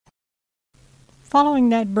Following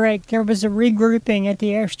that break, there was a regrouping at the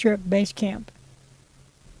airstrip base camp.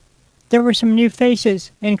 There were some new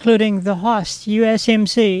faces, including the Host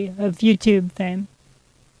USMC of YouTube fame.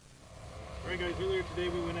 Alright guys, earlier today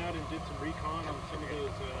we went out and did some recon on some of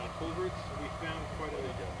those culverts. We found quite a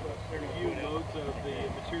few loads of the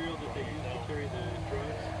material that they used to carry the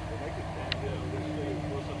drugs.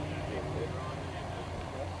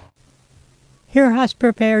 Here Haas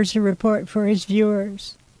prepares a report for his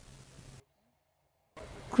viewers.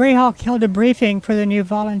 Greyhawk held a briefing for the new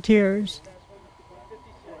volunteers.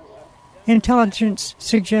 Intelligence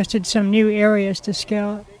suggested some new areas to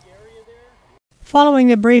scout. Following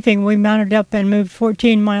the briefing, we mounted up and moved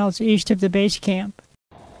 14 miles east of the base camp.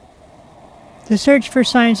 The search for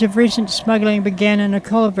signs of recent smuggling began in a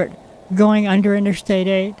culvert going under Interstate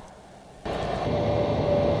 8.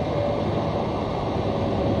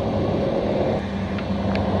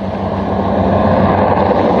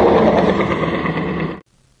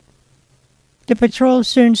 The patrol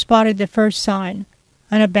soon spotted the first sign,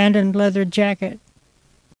 an abandoned leather jacket.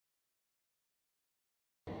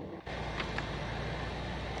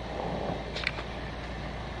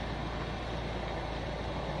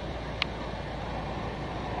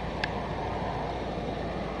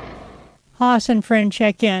 Haas and friend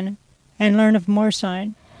check in and learn of more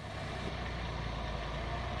sign.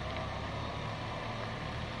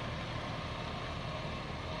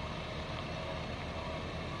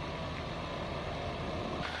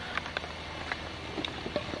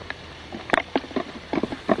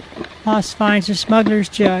 Haas finds a smuggler's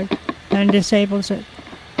jug and disables it.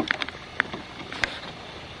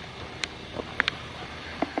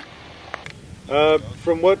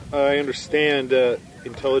 From what I understand,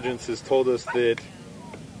 intelligence has told us that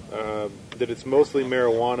it's mostly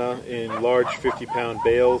marijuana in large 50-pound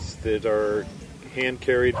bales that are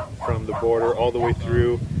hand-carried from the border all the way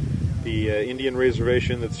through the Indian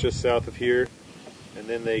reservation that's just south of here, and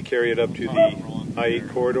then they carry it up to the I-8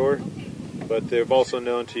 corridor. But they've also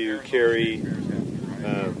known to carry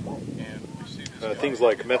things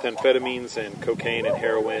like methamphetamines and cocaine and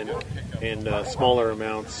heroin in smaller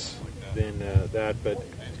amounts than that, but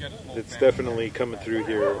it's definitely coming through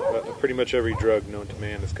here. Pretty much every drug known to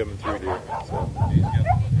man is coming through here. So.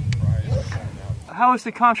 How is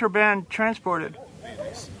the contraband transported?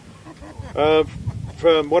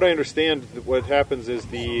 From what I understand, what happens is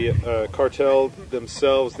the cartel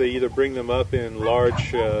themselves, they either bring them up in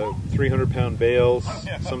large 300-pound bales,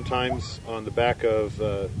 sometimes on the back of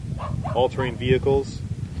all-terrain vehicles,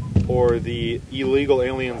 or the illegal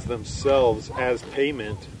aliens themselves as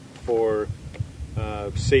payment for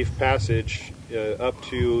safe passage up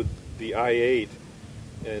to the I-8.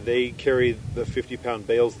 They carry the 50-pound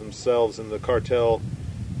bales themselves, and the cartel,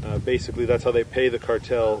 basically that's how they pay the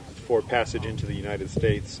cartel for passage into the United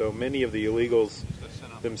States. So many of the illegals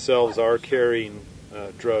themselves are carrying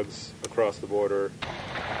drugs across the border.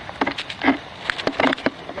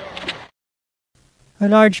 A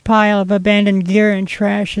large pile of abandoned gear and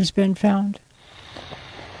trash has been found.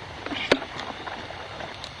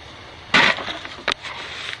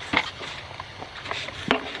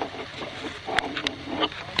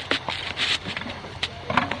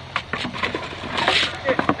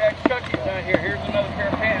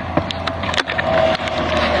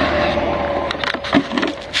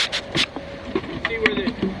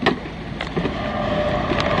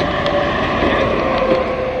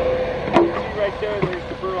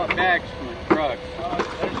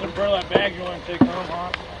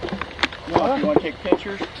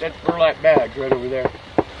 That's burlap bags right over there.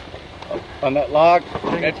 On that log,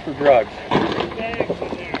 that's for drugs.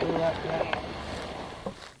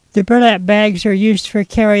 The burlap bags are used for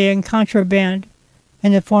carrying contraband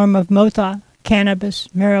in the form of motha, cannabis,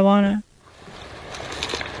 marijuana.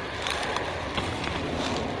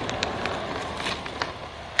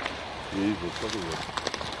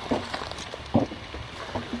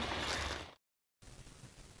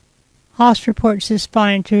 Haas reports his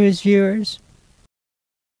find to his viewers.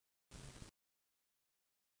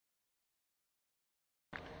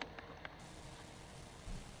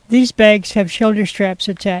 These bags have shoulder straps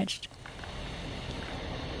attached.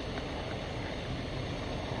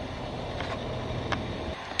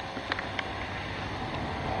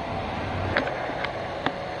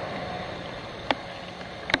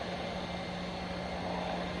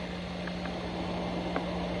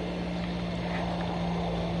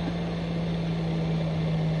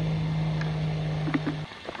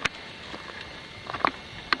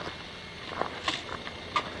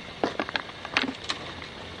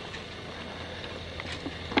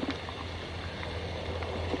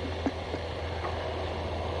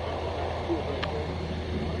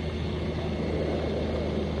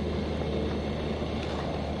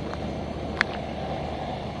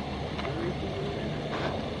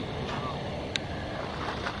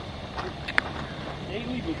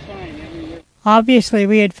 Obviously,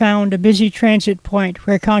 we had found a busy transit point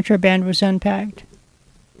where contraband was unpacked.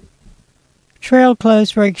 Trail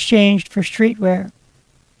clothes were exchanged for streetwear.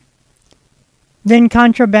 Then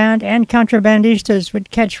contraband and contrabandistas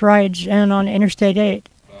would catch rides in on Interstate 8.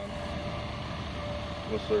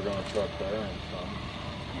 Unless they're going to truck there and some.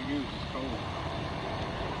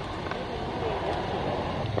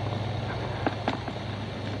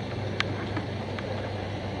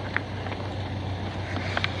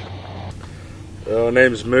 My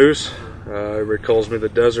name's Moose. Everybody calls me the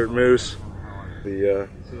Desert Moose. The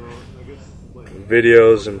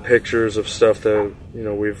videos and pictures of stuff that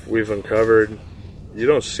we've uncovered, you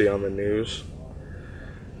don't see on the news.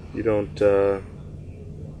 You don't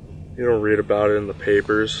read about it in the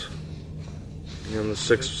papers. In the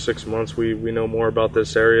six months, we know more about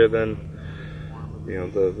this area than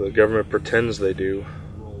the government pretends they do.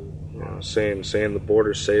 Saying the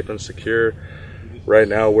border's safe and secure. Right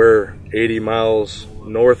now, we're 80 miles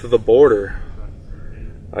north of the border.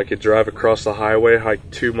 I could drive across the highway,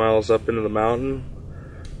 hike 2 miles up into the mountain,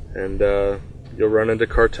 and you'll run into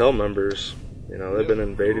cartel members. They've been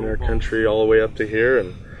invading our country all the way up to here,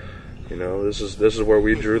 and this is where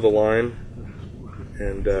we drew the line,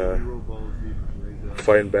 and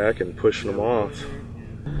fighting back and pushing them off.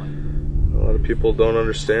 A lot of people don't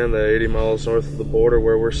understand that 80 miles north of the border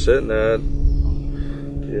where we're sitting at,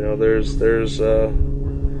 there's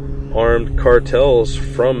armed cartels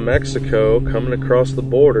from Mexico coming across the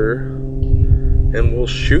border and will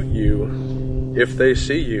shoot you if they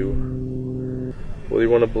see you. Whether you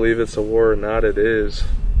want to believe it's a war or not, it is.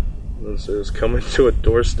 It's coming to a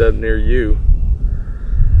doorstep near you.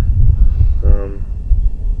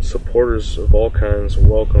 Supporters of all kinds are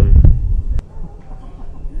welcome.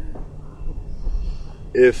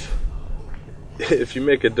 If you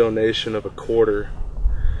make a donation of $0.25,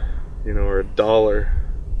 or $1,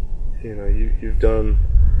 you've done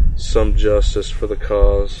some justice for the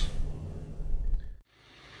cause.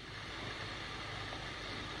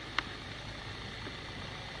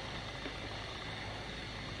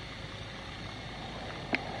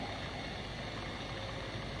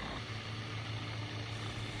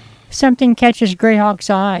 Something catches Greyhawk's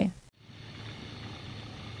eye.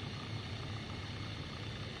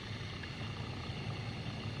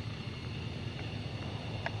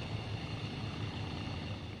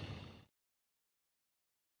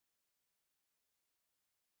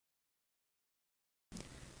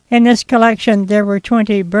 In this collection, there were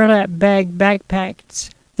 20 burlap bag backpacks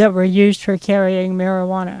that were used for carrying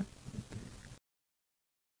marijuana.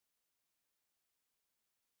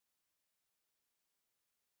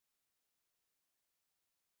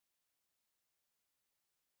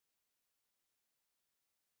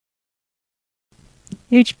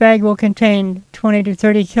 Each bag will contain 20 to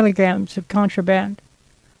 30 kilograms of contraband,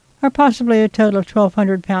 or possibly a total of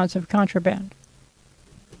 1,200 pounds of contraband.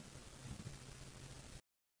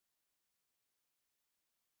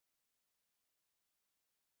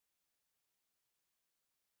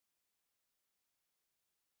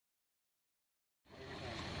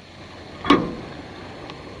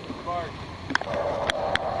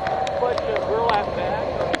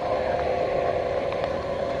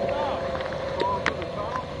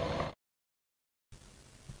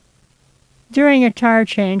 During a tire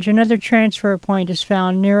change, another transfer point is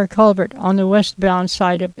found near a culvert on the westbound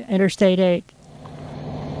side of Interstate 8.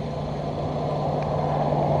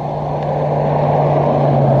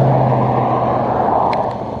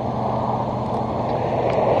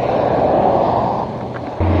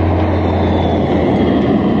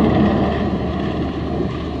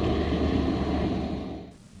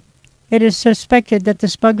 It is suspected that the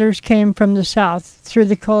smugglers came from the south through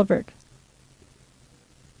the culvert,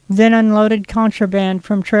 then unloaded contraband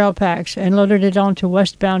from trail packs and loaded it onto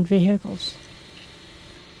westbound vehicles.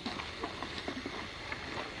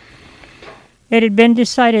 It had been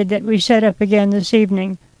decided that we set up again this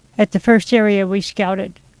evening at the first area we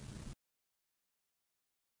scouted.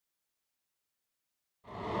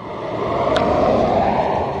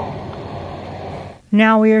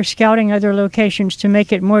 Now we are scouting other locations to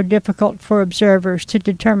make it more difficult for observers to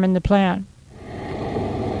determine the plan.